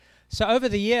So over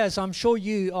the years, I'm sure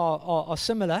you are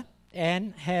similar.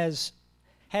 Anne has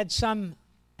had some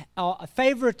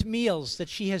favorite meals that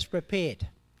she has prepared.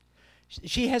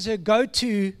 She has her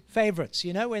go-to favorites.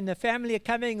 You know, when the family are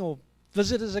coming or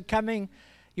visitors are coming,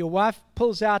 your wife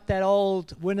pulls out that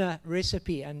old winner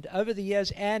recipe. And over the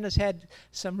years, Anne has had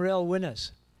some real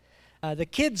winners. The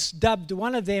kids dubbed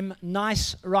one of them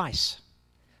Nice Rice.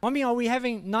 Mommy, are we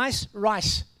having nice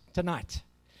rice tonight?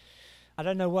 I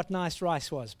don't know what nice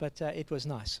rice was, but it was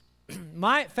nice.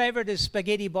 My favorite is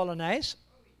spaghetti bolognese.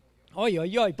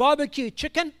 Barbecue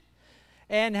chicken.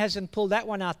 Anne hasn't pulled that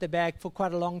one out the bag for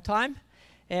quite a long time.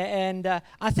 And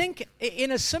I think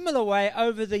in a similar way,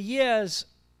 over the years,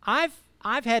 I've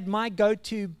had my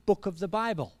go-to book of the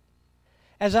Bible.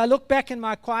 As I look back in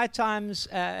my quiet times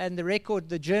and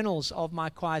the journals of my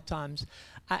quiet times,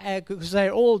 because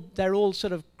they're all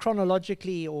sort of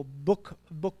chronologically or book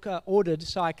ordered,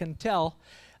 so I can tell.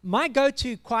 My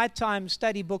go-to quiet time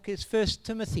study book is 1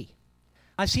 Timothy.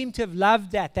 I seem to have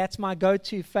loved that. That's my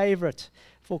go-to favorite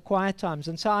for quiet times.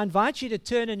 And so I invite you to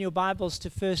turn in your Bibles to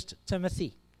 1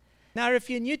 Timothy. Now, if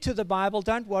you're new to the Bible,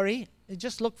 don't worry.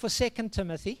 Just look for 2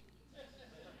 Timothy.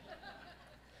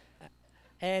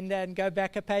 And then go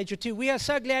back a page or two. We are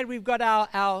so glad we've got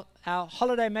our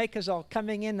holiday makers are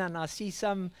coming in, and I see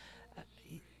some.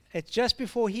 It's just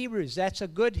before Hebrews. That's a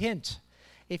good hint.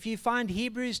 If you find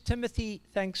Hebrews, Timothy,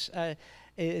 thanks.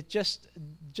 Just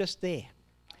there.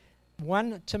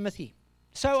 1 Timothy.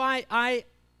 So I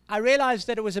realized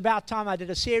that it was about time I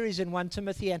did a series in 1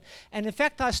 Timothy, and in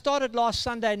fact I started last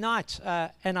Sunday night,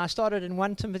 and I started in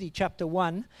 1 Timothy chapter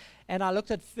 1, and I looked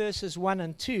at verses 1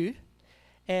 and 2.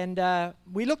 And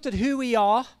we looked at who we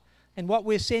are and what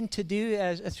we're sent to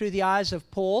do through the eyes of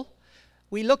Paul.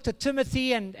 We looked at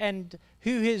Timothy and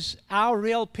who our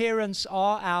real parents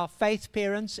are, our faith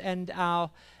parents, and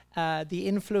the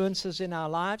influences in our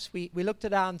lives. We looked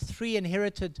at our 3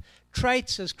 inherited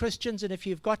traits as Christians. And if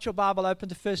you've got your Bible open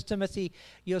to 1 Timothy,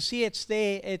 you'll see it's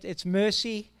there. It's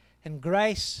mercy and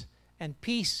grace and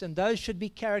peace, and those should be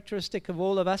characteristic of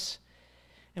all of us.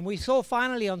 And we saw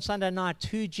finally on Sunday night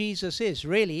who Jesus is,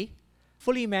 really,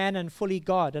 fully man and fully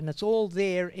God. And it's all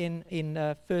there in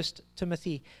 1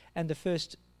 Timothy and the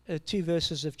first 2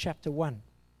 verses of chapter 1.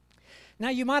 Now,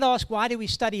 you might ask, why do we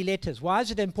study letters? Why is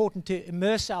it important to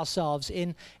immerse ourselves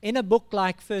in a book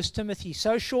like 1 Timothy?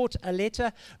 So short, a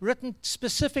letter written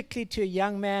specifically to a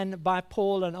young man by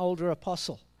Paul, an older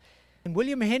apostle. And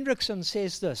William Hendrickson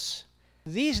says this: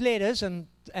 these letters and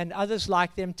others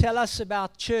like them tell us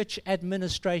about church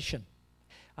administration.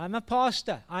 I'm a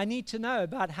pastor. I need to know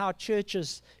about how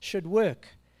churches should work.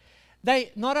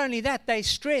 Not only that, they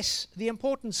stress the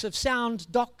importance of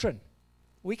sound doctrine.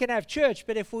 We can have church,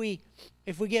 but if we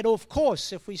get off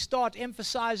course, if we start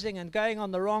emphasizing and going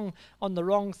on the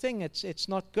wrong thing, it's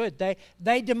not good.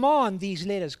 They demand, these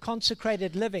letters,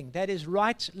 consecrated living. That is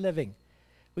right living.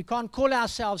 We can't call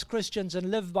ourselves Christians and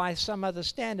live by some other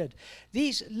standard.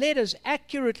 These letters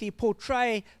accurately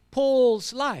portray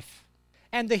Paul's life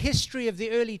and the history of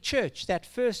the early church, that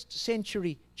first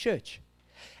century church.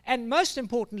 And most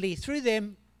importantly, through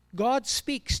them, God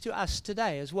speaks to us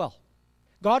today as well.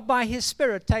 God, by His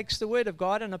Spirit, takes the Word of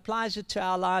God and applies it to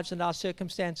our lives and our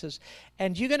circumstances.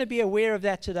 And you're going to be aware of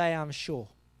that today, I'm sure.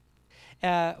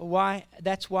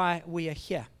 That's why we are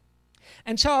here.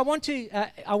 And so I want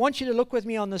you to look with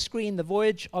me on the screen, the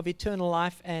voyage of eternal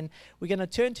life, and we're going to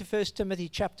turn to 1 Timothy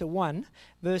chapter 1,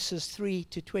 verses 3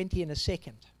 to 20 in a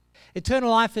second. Eternal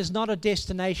life is not a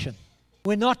destination.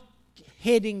 We're not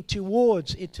heading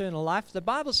towards eternal life. The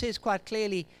Bible says quite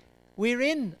clearly we're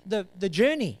in the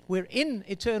journey. We're in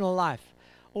eternal life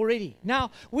already.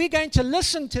 Now, we're going to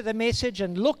listen to the message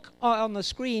and look on the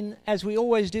screen, as we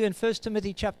always do in 1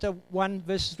 Timothy chapter 1,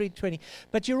 verses 3 to 20.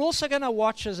 But you're also going to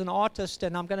watch as an artist,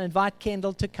 and I'm going to invite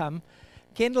Kendall to come.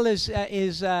 Kendall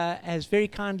has very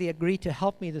kindly agreed to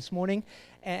help me this morning.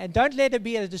 And don't let it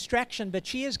be a distraction, but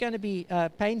she is going to be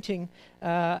painting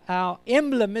our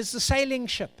emblem is the sailing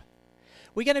ship.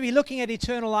 We're going to be looking at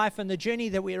eternal life and the journey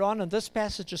that we're on in this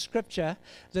passage of Scripture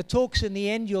that talks in the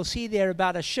end, you'll see there,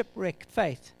 about a shipwrecked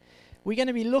faith. We're going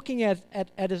to be looking at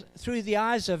through the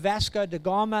eyes of Vasco da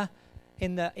Gama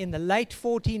in the late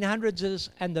 1400s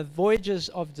and the voyages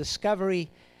of discovery.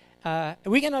 We're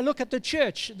going to look at the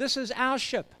church. This is our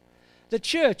ship, the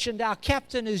church, and our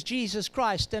captain is Jesus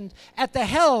Christ. And at the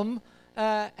helm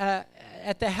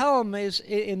is,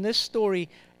 in this story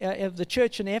of the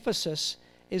church in Ephesus,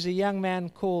 is a young man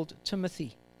called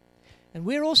Timothy. And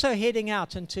we're also heading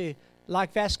out into,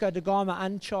 like Vasco da Gama,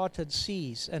 uncharted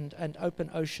seas and open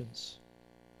oceans.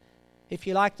 If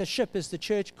you like, the ship is the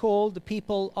church called the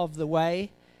people of the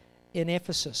way in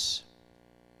Ephesus.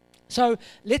 So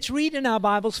let's read in our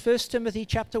Bibles 1 Timothy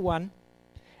chapter 1,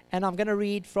 and I'm going to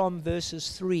read from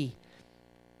verses 3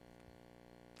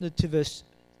 to verse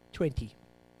 20.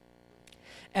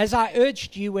 As I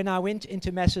urged you when I went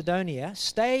into Macedonia,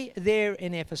 stay there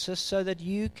in Ephesus so that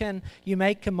you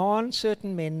may command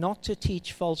certain men not to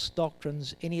teach false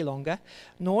doctrines any longer,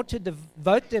 nor to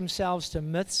devote themselves to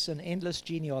myths and endless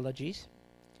genealogies.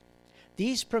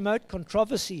 These promote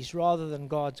controversies rather than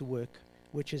God's work,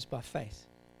 which is by faith.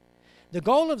 The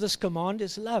goal of this command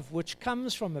is love, which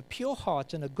comes from a pure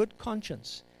heart and a good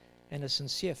conscience and a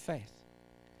sincere faith.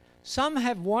 Some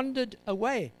have wandered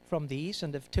away from these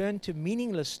and have turned to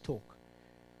meaningless talk.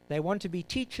 They want to be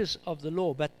teachers of the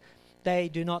law, but they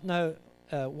do not know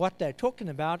what they're talking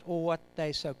about or what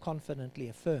they so confidently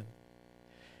affirm.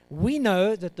 We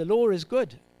know that the law is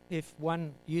good if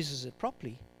one uses it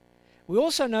properly. We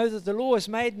also know that the law is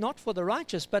made not for the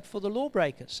righteous, but for the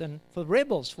lawbreakers and for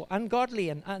rebels, for ungodly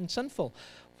and unsinful,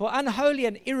 for unholy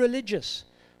and irreligious,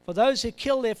 for those who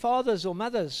kill their fathers or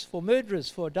mothers, for murderers,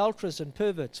 for adulterers and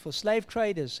perverts, for slave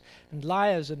traders and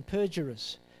liars and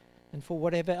perjurers, and for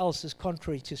whatever else is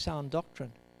contrary to sound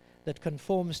doctrine that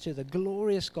conforms to the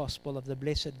glorious gospel of the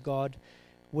blessed God,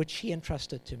 which he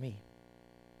entrusted to me.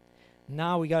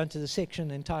 Now we go into the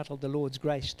section entitled The Lord's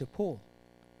Grace to Paul.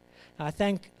 I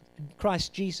thank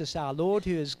Christ Jesus our Lord,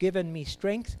 who has given me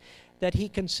strength, that he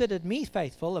considered me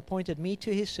faithful, appointed me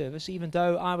to his service, even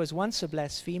though I was once a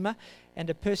blasphemer and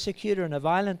a persecutor and a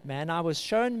violent man. I was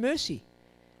shown mercy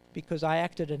because I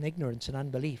acted in ignorance and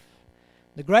unbelief.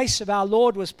 The grace of our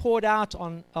Lord was poured out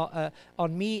on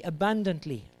me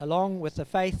abundantly, along with the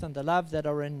faith and the love that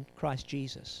are in Christ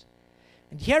Jesus.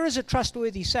 And here is a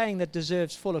trustworthy saying that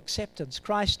deserves full acceptance.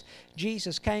 Christ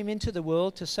Jesus came into the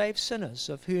world to save sinners,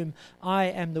 of whom I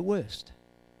am the worst.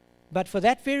 But for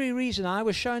that very reason I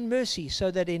was shown mercy,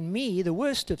 so that in me, the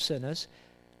worst of sinners,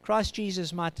 Christ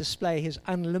Jesus might display his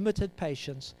unlimited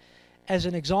patience as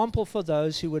an example for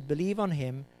those who would believe on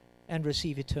him and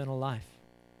receive eternal life.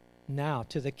 Now,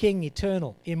 to the King,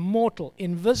 eternal, immortal,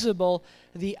 invisible,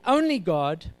 the only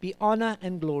God, be honor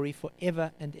and glory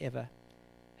forever and ever.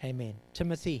 Amen.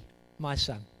 Timothy, my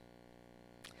son,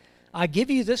 I give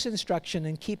you this instruction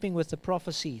in keeping with the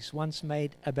prophecies once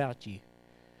made about you,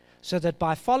 so that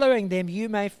by following them you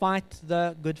may fight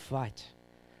the good fight,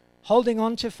 holding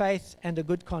on to faith and a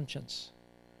good conscience.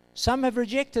 Some have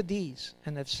rejected these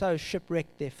and have so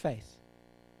shipwrecked their faith.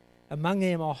 Among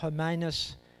them are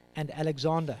Hymenaeus and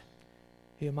Alexander,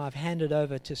 whom I've handed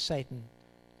over to Satan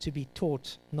to be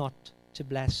taught not to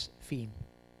blaspheme.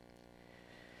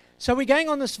 So we're going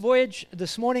on this voyage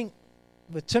this morning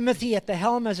with Timothy at the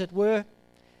helm, as it were.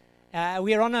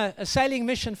 We are on a sailing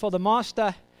mission for the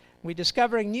Master. We're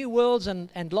discovering new worlds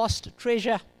and lost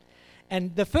treasure.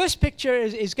 And the first picture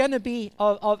is going to be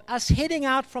of us heading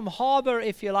out from harbor,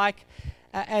 if you like.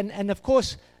 And of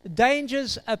course,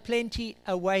 dangers aplenty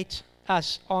await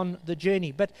us on the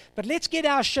journey. But let's get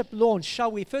our ship launched,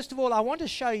 shall we? First of all, I want to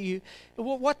show you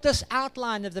what this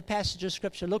outline of the passage of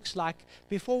Scripture looks like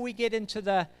before we get into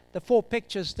the four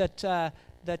pictures that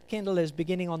Kendall is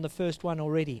beginning on the first one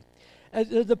already.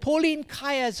 The Pauline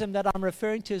chiasm that I'm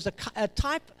referring to is a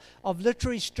type of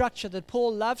literary structure that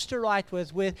Paul loves to write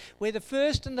with, where the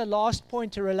first and the last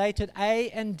point are related, A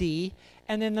and D,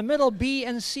 and in the middle, B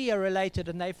and C are related,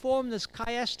 and they form this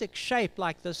chiastic shape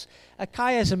like this, a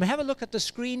chiasm. Have a look at the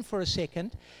screen for a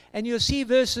second, and you'll see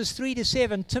verses 3 to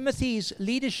 7, Timothy's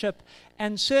leadership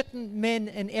and certain men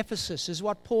in Ephesus is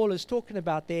what Paul is talking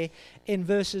about there in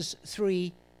verses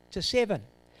 3 to 7.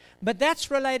 But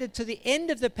that's related to the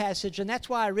end of the passage, and that's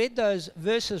why I read those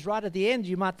verses right at the end.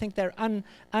 You might think they're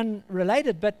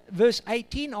unrelated, but verse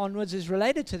 18 onwards is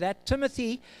related to that.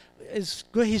 Timothy is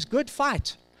his good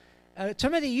fight.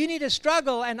 Timothy, you need to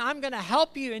struggle, and I'm going to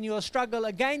help you in your struggle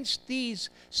against these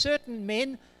certain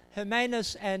men,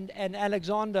 Hymenaeus and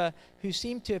Alexander, who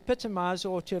seem to epitomize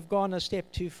or to have gone a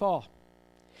step too far.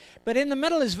 But in the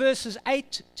middle is verses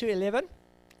 8 to 11.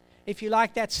 If you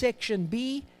like that section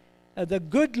B, the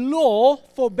good law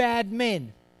for bad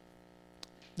men.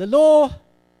 The law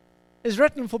is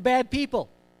written for bad people.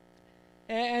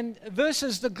 And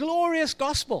versus the glorious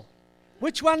gospel.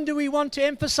 Which one do we want to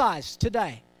emphasize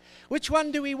today? Which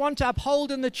one do we want to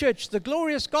uphold in the church? The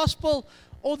glorious gospel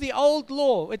or the old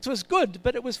law? It was good,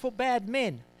 but it was for bad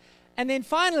men. And then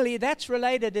finally, that's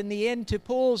related in the end to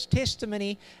Paul's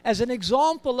testimony as an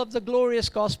example of the glorious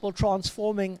gospel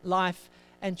transforming life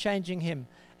and changing him.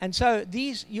 And so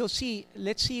these, you'll see,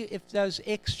 let's see if those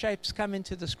X shapes come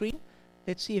into the screen.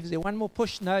 Let's see if there's one more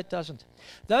push. No, it doesn't.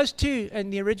 Those two in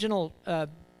the original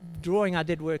drawing I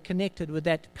did were connected with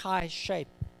that chi shape.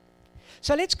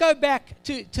 So let's go back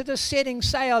to the setting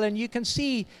sail, and you can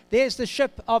see there's the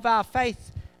ship of our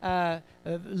faith,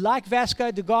 like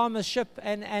Vasco da Gama's ship.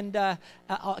 And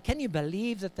can you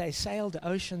believe that they sailed the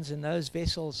oceans in those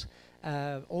vessels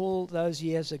all those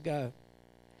years ago?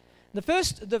 The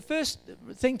first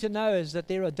thing to know is that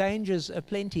there are dangers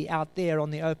aplenty out there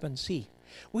on the open sea.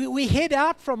 We head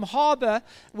out from harbor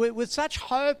with such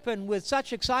hope and with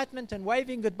such excitement and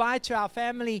waving goodbye to our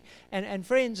family and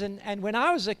friends. And when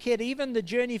I was a kid, even the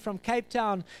journey from Cape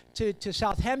Town to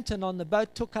Southampton on the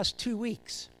boat took us 2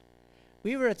 weeks.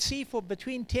 We were at sea for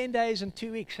between 10 days and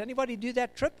 2 weeks. Anybody do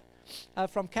that trip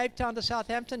from Cape Town to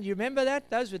Southampton? Do you remember that?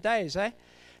 Those were days, eh?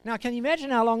 Now, can you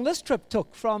imagine how long this trip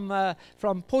took from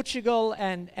Portugal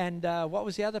and what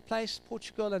was the other place?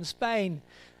 Portugal and Spain.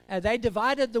 They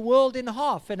divided the world in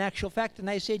half, in actual fact, and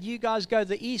they said, you guys go to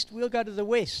the east, we'll go to the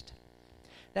west.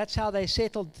 That's how they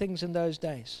settled things in those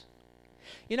days.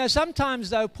 You know, sometimes,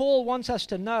 though, Paul wants us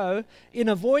to know, in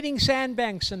avoiding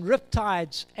sandbanks and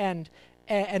riptides and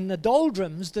the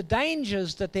doldrums, the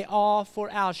dangers that there are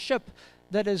for our ship,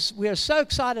 that is, we are so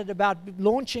excited about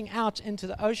launching out into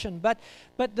the ocean. But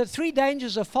the three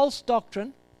dangers are false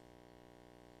doctrine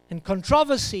and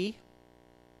controversy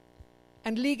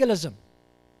and legalism.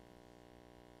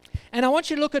 And I want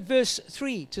you to look at verse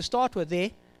 3 to start with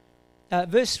there.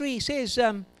 Verse 3 says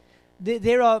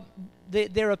there are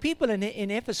people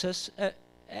in Ephesus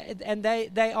and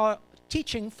they are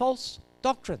teaching false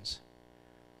doctrines.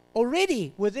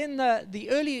 Already within the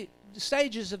early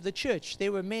stages of the church,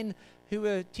 there were men who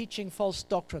were teaching false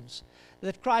doctrines.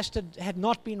 That Christ had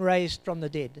not been raised from the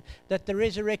dead. That the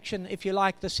resurrection, if you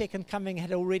like, the second coming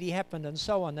had already happened and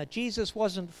so on. That Jesus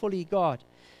wasn't fully God.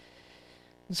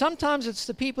 And sometimes it's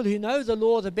the people who know the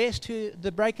law the best who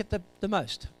break it the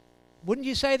most. Wouldn't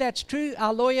you say that's true,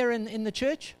 our lawyer in the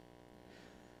church?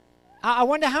 I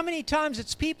wonder how many times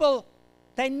it's people,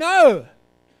 they know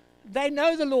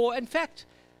the law. In fact,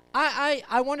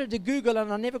 I wanted to Google,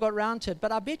 and I never got around to it,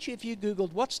 but I bet you if you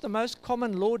Googled, what's the most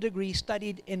common law degree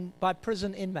studied by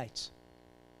prison inmates?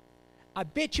 I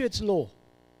bet you it's law.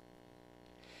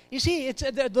 You see,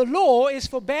 the law is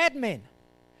for bad men.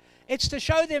 It's to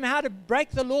show them how to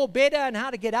break the law better and how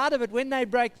to get out of it when they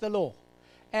break the law.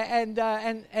 And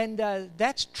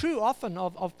that's true often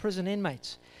of prison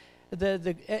inmates.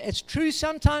 It's true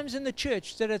sometimes in the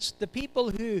church that it's the people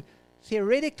who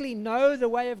theoretically know the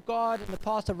way of God and the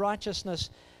path of righteousness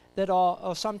that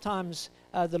are sometimes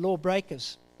the law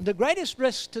breakers. The greatest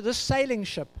risk to this sailing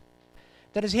ship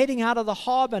that is heading out of the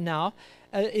harbor now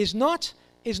is not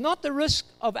the risk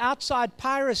of outside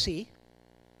piracy,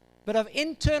 but of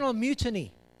internal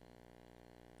mutiny.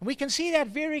 And we can see that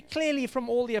very clearly from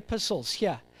all the epistles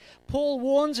here. Paul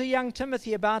warns a young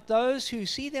Timothy about those who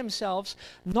see themselves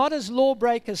not as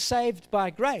lawbreakers saved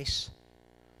by grace,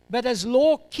 but as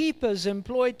law keepers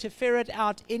employed to ferret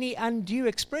out any undue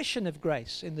expression of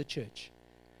grace in the church.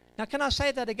 Now, can I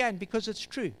say that again? Because it's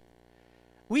true.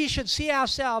 We should see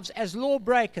ourselves as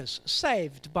lawbreakers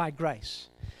saved by grace,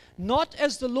 not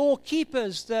as the law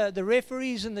keepers, the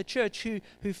referees in the church who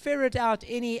ferret out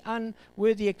any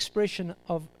unworthy expression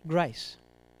of grace.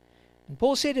 And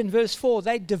Paul said in verse 4,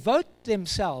 they devote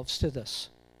themselves to this.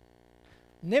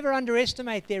 Never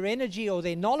underestimate their energy or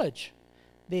their knowledge,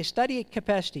 their study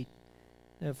capacity,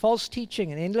 false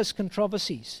teaching and endless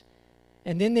controversies.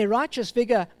 And then their righteous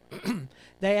vigor,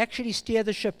 they actually steer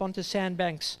the ship onto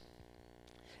sandbanks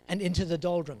and into the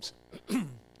doldrums. And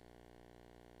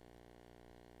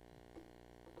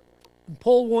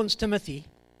Paul warns Timothy,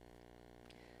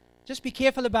 just be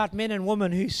careful about men and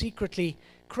women who secretly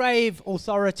crave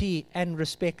authority and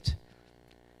respect.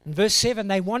 In verse 7,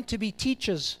 they want to be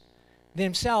teachers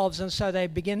themselves, and so they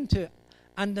begin to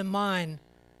undermine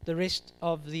the rest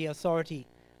of the authority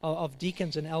of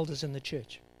deacons and elders in the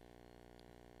church.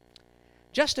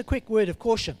 Just a quick word of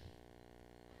caution.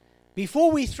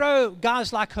 Before we throw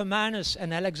guys like Hermanus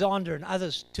and Alexander and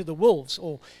others to the wolves,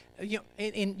 or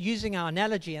in using our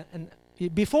analogy, and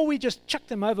before we just chuck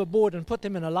them overboard and put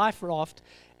them in a life raft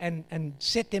and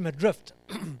set them adrift,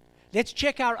 let's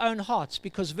check our own hearts,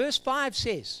 because verse 5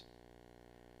 says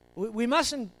we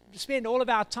mustn't spend all of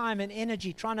our time and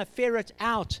energy trying to ferret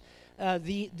out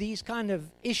these kind of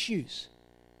issues.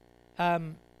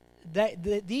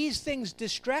 These things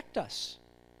distract us,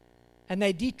 and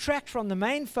they detract from the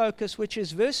main focus, which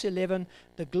is verse 11,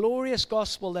 the glorious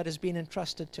gospel that has been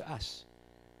entrusted to us.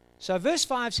 So verse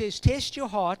 5 says, test your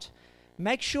heart,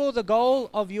 make sure the goal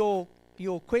of your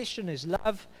question is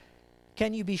love.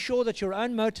 Can you be sure that your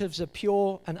own motives are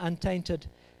pure and untainted?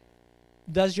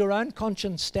 Does your own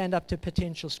conscience stand up to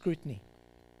potential scrutiny?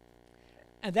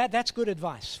 And that's good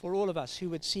advice for all of us who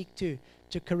would seek to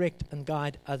correct and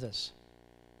guide others.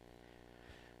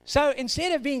 So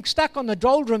instead of being stuck on the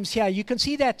doldrums here, you can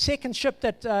see that second ship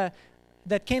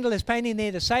that Kendall is painting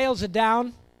there. The sails are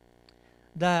down,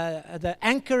 the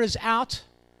anchor is out,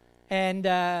 and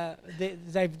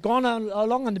they've gone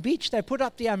along on the beach. They put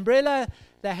up the umbrella.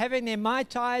 They're having their Mai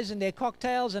Tais and their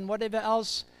cocktails and whatever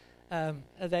else.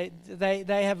 They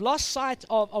have lost sight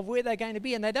of where they're going to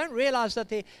be, and they don't realize that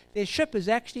their ship is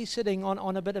actually sitting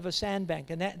on a bit of a sandbank,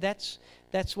 and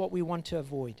that's what we want to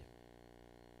avoid.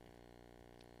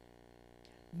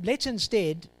 Let's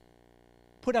instead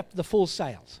put up the full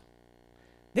sails.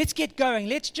 Let's get going.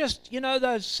 Let's just,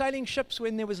 those sailing ships,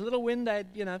 when there was a little wind,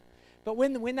 but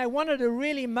when they wanted to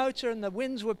really motor and the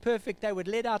winds were perfect, they would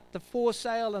let out the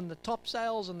foresail and the top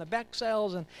sails and the back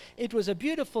sails, and it was a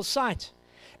beautiful sight.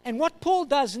 And what Paul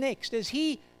does next is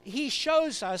he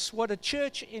shows us what a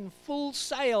church in full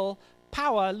sail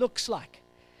power looks like.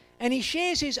 And he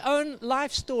shares his own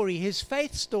life story, his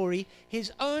faith story,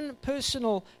 his own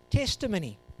personal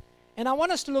testimony. And I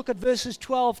want us to look at verses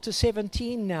 12 to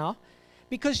 17 now,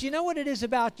 because you know what it is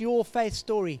about your faith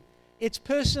story? It's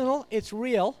personal, it's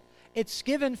real, it's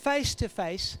given face to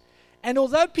face, and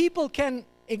although people can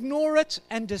ignore it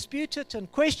and dispute it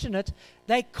and question it,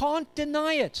 they can't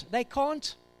deny it. They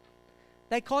can't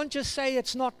just say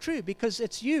it's not true, because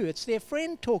it's you, it's their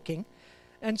friend talking.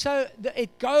 And so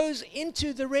it goes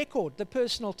into the record, the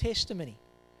personal testimony.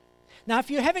 Now,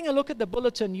 if you're having a look at the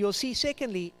bulletin, you'll see,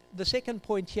 secondly, the second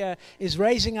point here is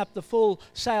raising up the full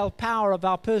sail power of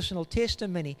our personal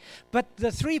testimony. But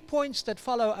the 3 points that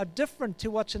follow are different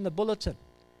to what's in the bulletin.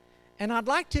 And I'd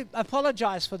like to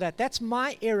apologize for that. That's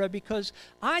my error, because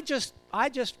I just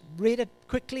read it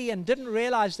quickly and didn't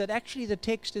realize that actually the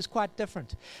text is quite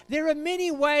different. There are many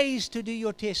ways to do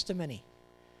your testimony.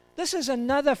 This is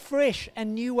another fresh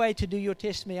and new way to do your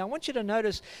testimony. I want you to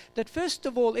notice that, first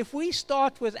of all, if we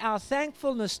start with our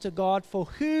thankfulness to God for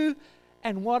who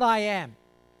and what I am.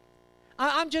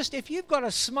 If you've got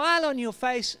a smile on your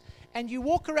face and you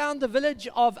walk around the village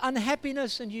of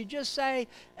unhappiness and you just say,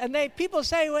 and people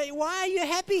say, well, why are you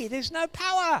happy? There's no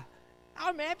power.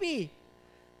 I'm happy.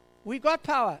 We've got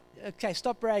power. Okay,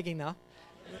 stop bragging now.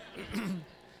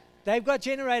 They've got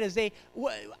generators there.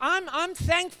 I'm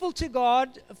thankful to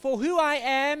God for who I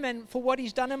am and for what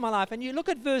He's done in my life. And you look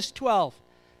at verse 12.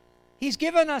 He's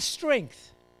given us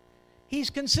strength. He's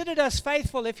considered us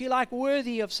faithful, if you like,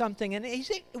 worthy of something. And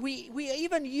we're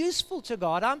even useful to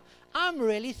God. I'm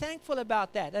really thankful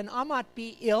about that. And I might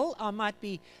be ill. I might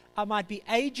be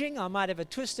aging. I might have a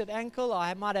twisted ankle.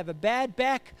 I might have a bad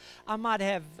back. I might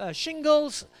have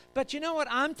shingles. But you know what?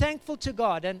 I'm thankful to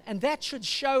God. And that should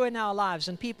show in our lives.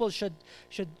 And people should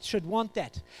want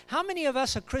that. How many of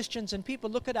us are Christians and people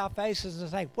look at our faces and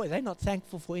say, boy, they're not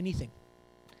thankful for anything.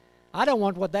 I don't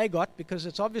want what they got, because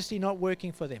it's obviously not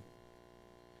working for them.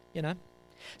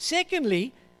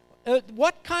 Secondly,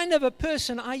 what kind of a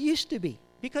person I used to be.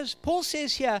 Because Paul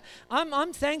says here,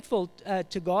 I'm thankful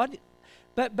to God,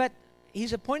 but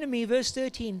he's appointed me, verse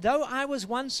 13, though I was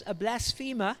once a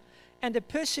blasphemer and a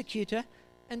persecutor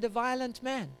and a violent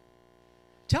man.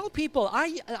 Tell people,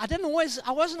 I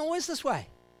wasn't always this way.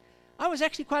 I was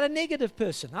actually quite a negative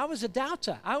person. I was a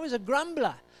doubter. I was a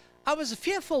grumbler. I was a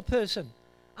fearful person.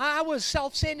 I was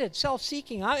self-centered,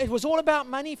 self-seeking. It was all about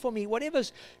money for me.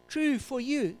 Whatever's true for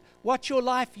you, what your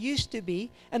life used to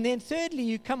be. And then thirdly,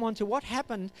 you come on to what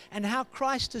happened and how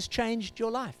Christ has changed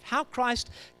your life. How Christ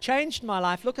changed my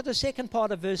life. Look at the second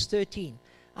part of verse 13.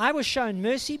 I was shown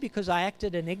mercy because I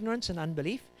acted in ignorance and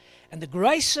unbelief. And the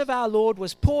grace of our Lord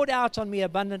was poured out on me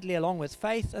abundantly, along with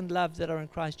faith and love that are in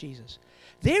Christ Jesus.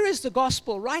 There is the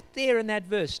gospel right there in that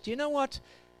verse. Do you know what?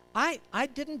 I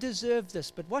didn't deserve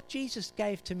this, but what Jesus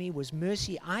gave to me was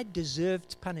mercy. I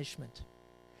deserved punishment,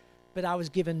 but I was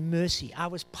given mercy. I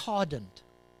was pardoned.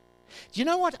 Do you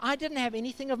know what? I didn't have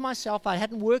anything of myself. I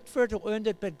hadn't worked for it or earned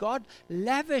it, but God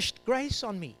lavished grace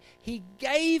on me. He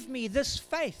gave me this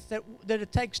faith that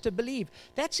it takes to believe.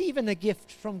 That's even a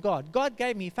gift from God. God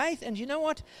gave me faith, and you know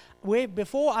what? Where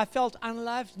before I felt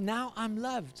unloved, now I'm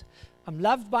loved. I'm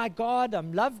loved by God.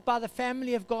 I'm loved by the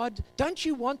family of God. Don't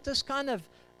you want this kind of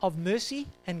mercy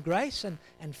and grace and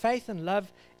faith and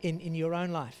love in your own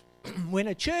life? When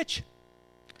a church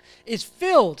is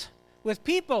filled with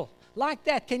people like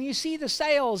that, can you see the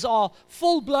sails are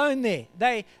full blown there?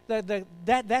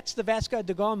 That's the Vasco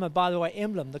da Gama, by the way,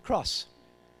 emblem, the cross.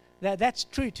 That's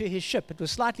true to his ship. It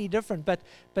was slightly different, but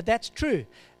that's true.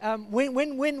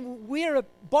 When we're a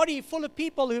body full of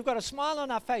people who've got a smile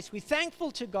on our face, we're thankful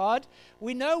to God,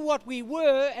 we know what we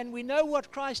were, and we know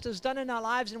what Christ has done in our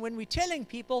lives, and when we're telling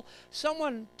people,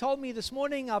 someone told me this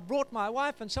morning, I brought my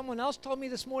wife, and someone else told me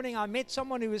this morning, I met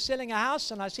someone who was selling a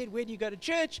house, and I said, where do you go to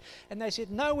church? And they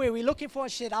said, nowhere, we're looking for. I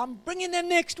said, I'm bringing them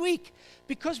next week,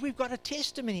 because we've got a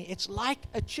testimony. It's like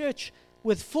a church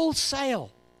with full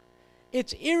sail.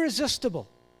 It's irresistible.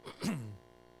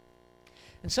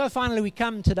 And so finally we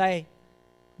come today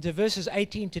to verses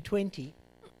 18 to 20.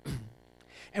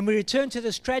 And we return to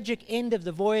this tragic end of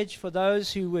the voyage for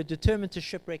those who were determined to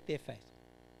shipwreck their faith.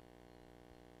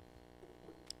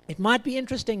 It might be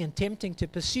interesting and tempting to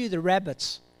pursue the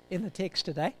rabbits in the text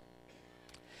today.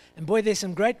 And boy, there's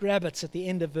some great rabbits at the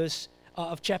end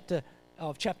of chapter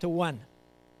 1.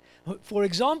 For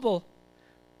example,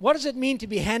 what does it mean to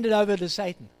be handed over to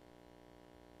Satan?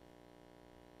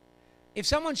 If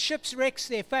someone shipwrecks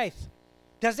their faith,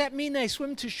 does that mean they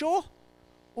swim to shore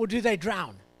or do they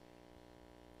drown?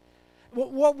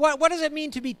 What does it mean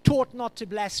to be taught not to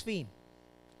blaspheme?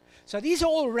 So these are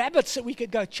all rabbits that we could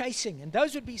go chasing, and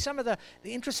those would be some of the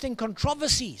interesting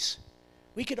controversies.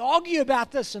 We could argue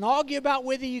about this and argue about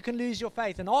whether you can lose your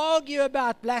faith and argue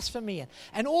about blasphemy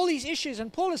and all these issues.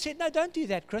 And Paul has said, no, don't do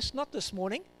that, Chris, not this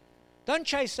morning. Don't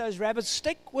chase those rabbits.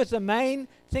 Stick with the main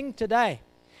thing today.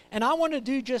 And I want to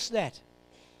do just that.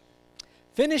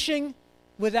 Finishing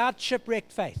without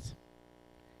shipwrecked faith.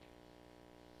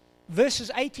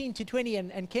 Verses 18 to 20,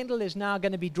 and Kendall is now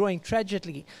going to be drawing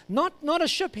tragically. Not a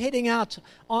ship heading out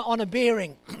on a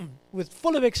bearing with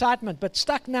full of excitement, but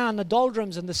stuck now in the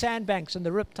doldrums and the sandbanks and the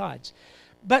riptides.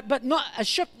 But not a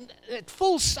ship at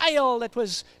full sail that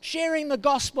was sharing the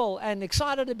gospel and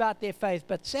excited about their faith,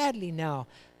 but sadly now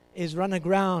is run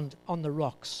aground on the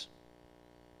rocks.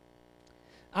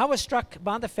 I was struck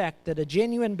by the fact that a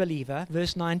genuine believer,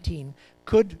 verse 19,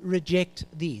 could reject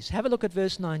these. Have a look at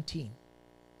verse 19.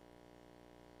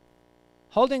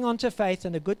 Holding on to faith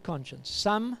and a good conscience,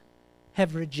 some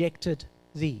have rejected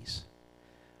these.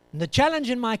 And the challenge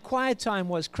in my quiet time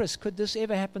was, Chris, could this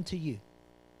ever happen to you?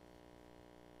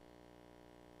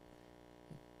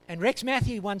 And Rex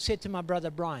Matthew once said to my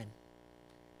brother Brian,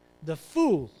 the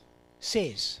fool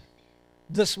says,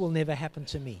 this will never happen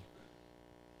to me.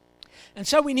 And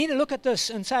so we need to look at this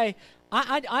and say,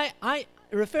 I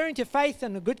referring to faith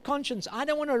and a good conscience, I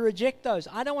don't want to reject those.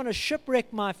 I don't want to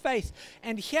shipwreck my faith.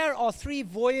 And here are 3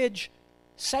 voyage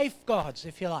safeguards,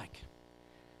 if you like.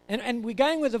 And we're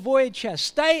going with the voyage here.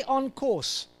 Stay on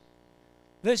course,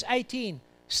 verse 18.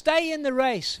 Stay in the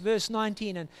race, verse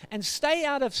 19. And stay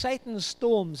out of Satan's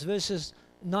storms, verses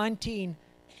 19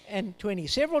 and 20.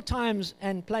 Several times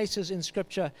and places in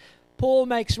Scripture, Paul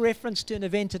makes reference to an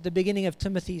event at the beginning of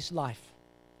Timothy's life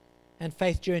and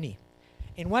faith journey.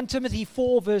 In 1 Timothy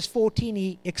 4, verse 14,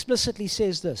 he explicitly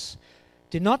says this,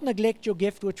 do not neglect your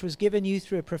gift which was given you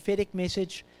through a prophetic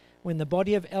message when the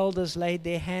body of elders laid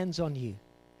their hands on you.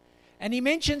 And he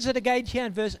mentions it again here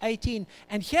in verse 18.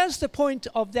 And here's the point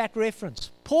of that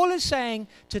reference. Paul is saying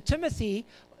to Timothy,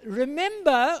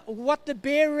 remember what the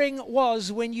bearing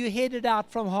was when you headed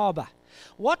out from harbor.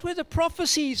 What were the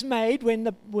prophecies made when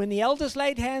the elders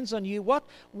laid hands on you?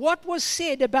 What was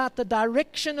said about the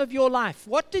direction of your life?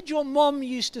 What did your mom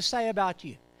used to say about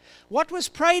you? What was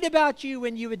prayed about you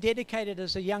when you were dedicated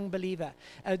as a young believer?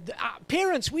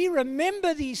 Parents, we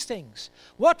remember these things.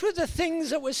 What were the things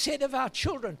that were said of our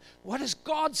children? What has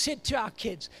God said to our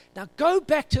kids? Now go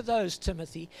back to those,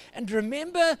 Timothy, and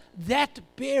remember that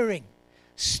bearing.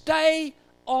 Stay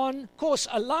on course.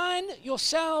 Align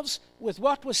yourselves with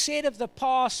what was said of the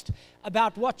past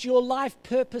about what your life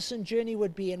purpose and journey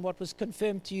would be and what was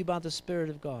confirmed to you by the Spirit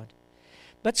of God.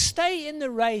 But stay in the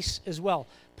race as well.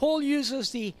 Paul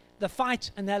uses the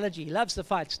fight analogy. He loves the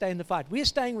fight. Stay in the fight. We're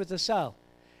staying with the sail.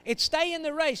 It's stay in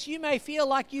the race. You may feel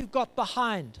like you've got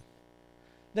behind,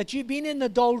 that you've been in the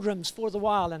doldrums for the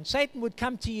while, and Satan would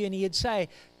come to you and he'd say,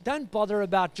 don't bother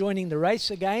about joining the race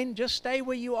again. Just stay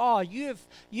where you are. You've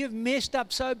messed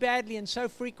up so badly and so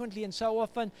frequently and so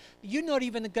often. You're not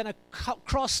even going to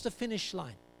cross the finish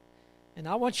line. And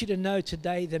I want you to know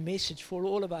today the message for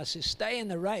all of us is stay in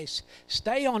the race.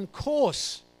 Stay on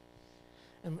course.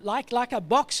 And like a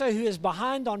boxer who is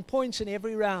behind on points in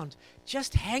every round,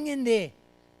 just hang in there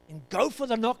and go for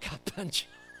the knockout punch.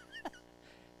 Do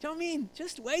you know what I mean?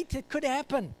 Just wait. It could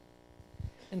happen.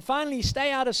 And finally,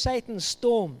 stay out of Satan's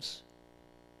storms.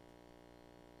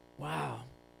 Wow.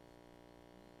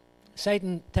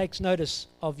 Satan takes notice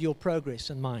of your progress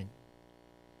and mine.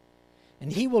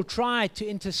 And he will try to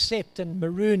intercept and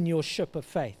maroon your ship of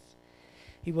faith.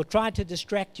 He will try to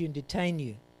distract you and detain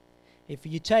you.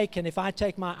 If I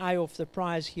take my eye off the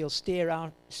prize, he'll steer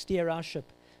our ship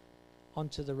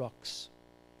onto the rocks.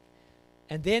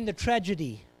 And then the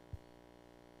tragedy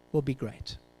will be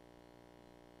great.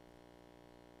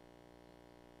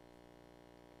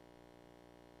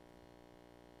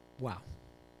 Wow.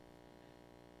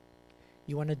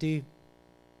 You want to do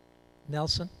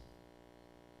Nelson?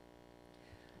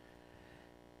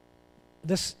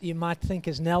 This you might think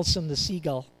is Nelson the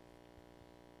seagull.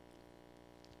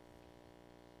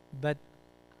 But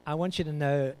I want you to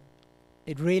know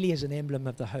it really is an emblem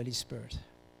of the Holy Spirit,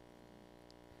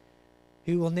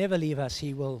 who will never leave us.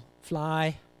 He will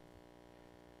fly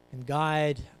and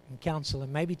guide and counsel.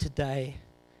 And maybe today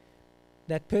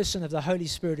that person of the Holy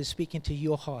Spirit is speaking to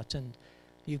your heart and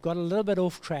you've got a little bit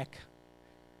off track.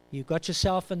 You've got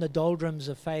yourself in the doldrums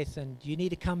of faith and you need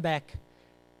to come back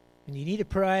and you need to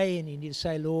pray and you need to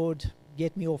say, Lord,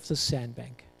 get me off the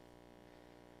sandbank.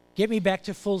 Get me back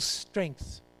to full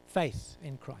strength, faith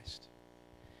in Christ.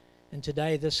 And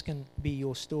today this can be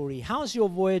your story. How's your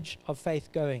voyage of faith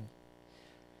going?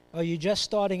 Are you just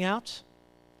starting out?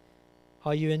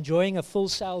 Are you enjoying a full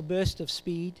sail burst of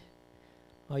speed?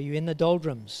 Are you in the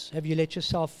doldrums? Have you let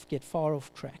yourself get far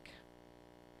off track?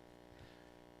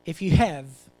 If you have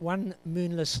one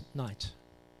moonless night,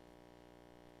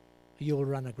 you'll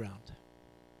run aground.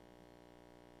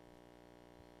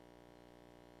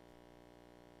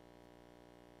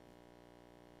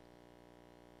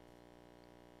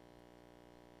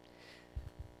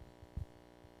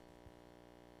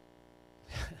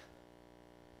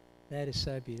 That is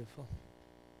so beautiful.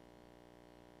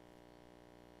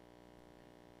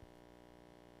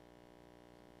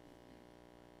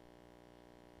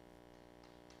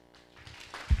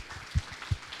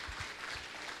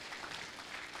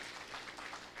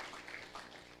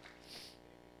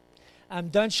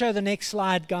 Don't show the next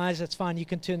slide, guys. That's fine. You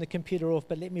can turn the computer off,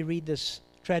 but let me read this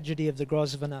tragedy of the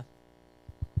Grosvenor.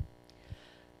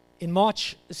 In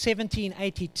March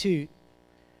 1782,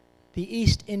 the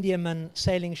East Indiaman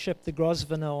sailing ship, the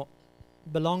Grosvenor,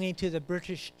 belonging to the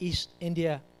British East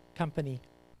India Company,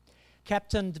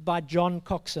 captained by John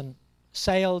Coxon,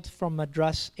 sailed from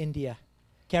Madras, India,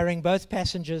 carrying both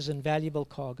passengers and valuable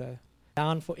cargo,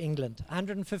 bound for England.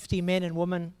 150 men and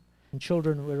women and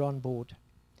children were on board.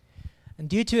 And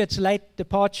due to its late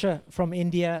departure from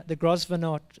India, the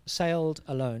Grosvenor sailed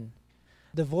alone.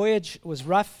 The voyage was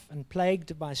rough and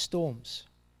plagued by storms.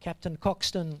 Captain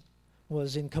Coxon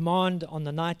was in command on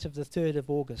the night of the 3rd of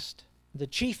August. The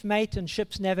chief mate and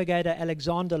ship's navigator,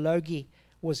 Alexander Logie,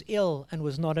 was ill and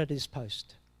was not at his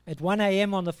post. At 1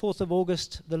 a.m. on the 4th of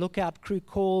August, the lookout crew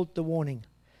called the warning.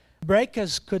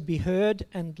 Breakers could be heard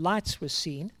and lights were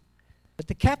seen, but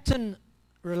the captain,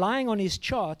 relying on his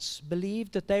charts,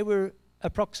 believed that they were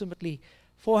approximately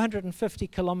 450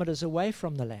 kilometers away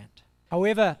from the land.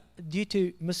 However, due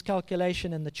to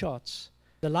miscalculation in the charts,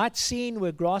 the lights seen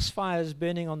were grass fires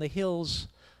burning on the hills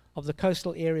of the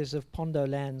coastal areas of Pondo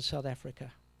Land, South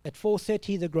Africa. At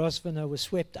 4:30, the Grosvenor was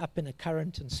swept up in a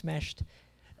current and smashed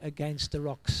against the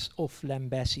rocks off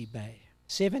Lambassi Bay.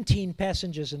 17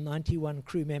 passengers and 91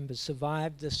 crew members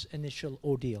survived this initial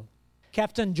ordeal.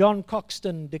 Captain John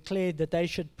Coxon declared that they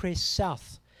should press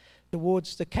south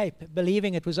towards the Cape,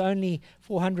 believing it was only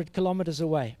 400 kilometers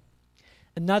away.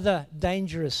 Another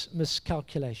dangerous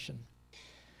miscalculation.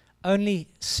 Only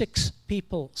 6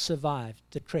 people survived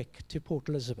the trek to Port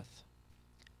Elizabeth.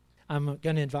 I'm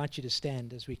going to invite you to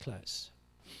stand as we close.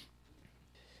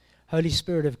 Holy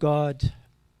Spirit of God,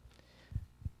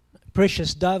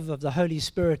 precious dove of the Holy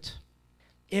Spirit,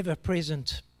 ever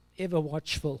present, ever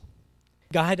watchful,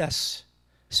 guide us,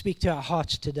 speak to our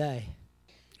hearts today.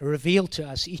 Reveal to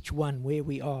us each one where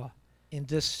we are in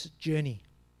this journey.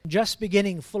 Just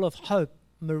beginning full of hope,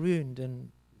 marooned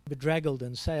and bedraggled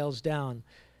and sails down.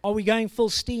 Are we going full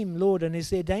steam, Lord? And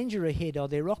is there danger ahead? Are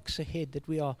there rocks ahead that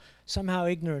we are somehow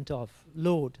ignorant of?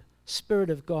 Lord, Spirit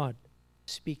of God,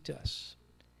 speak to us.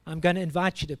 I'm going to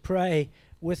invite you to pray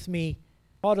with me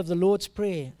part of the Lord's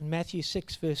Prayer in Matthew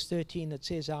 6, verse 13, that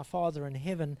says, Our Father in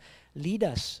heaven, lead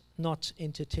us not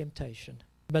into temptation,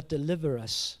 but deliver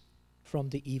us from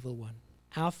the evil one.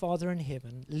 Our Father in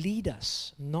heaven, lead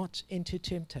us not into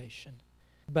temptation,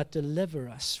 but deliver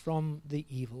us from the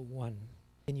evil one.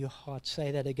 In your heart,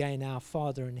 say that again. Our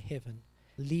Father in heaven,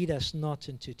 lead us not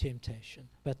into temptation,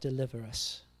 but deliver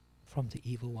us from the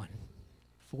evil one.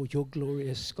 For your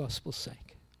glorious gospel's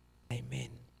sake. Amen.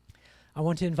 I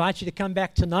want to invite you to come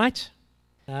back tonight.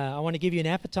 I want to give you an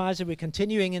appetizer. We're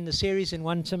continuing in the series in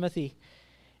 1 Timothy.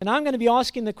 And I'm going to be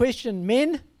asking the question,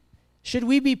 men, should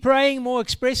we be praying more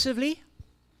expressively?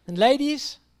 And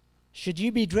ladies, should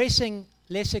you be dressing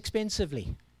less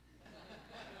expensively?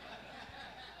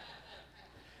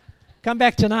 Come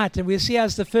back tonight and we'll see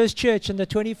as the first church and the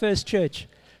 21st church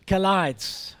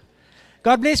collides.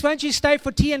 God bless. Won't you stay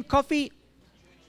for tea and coffee?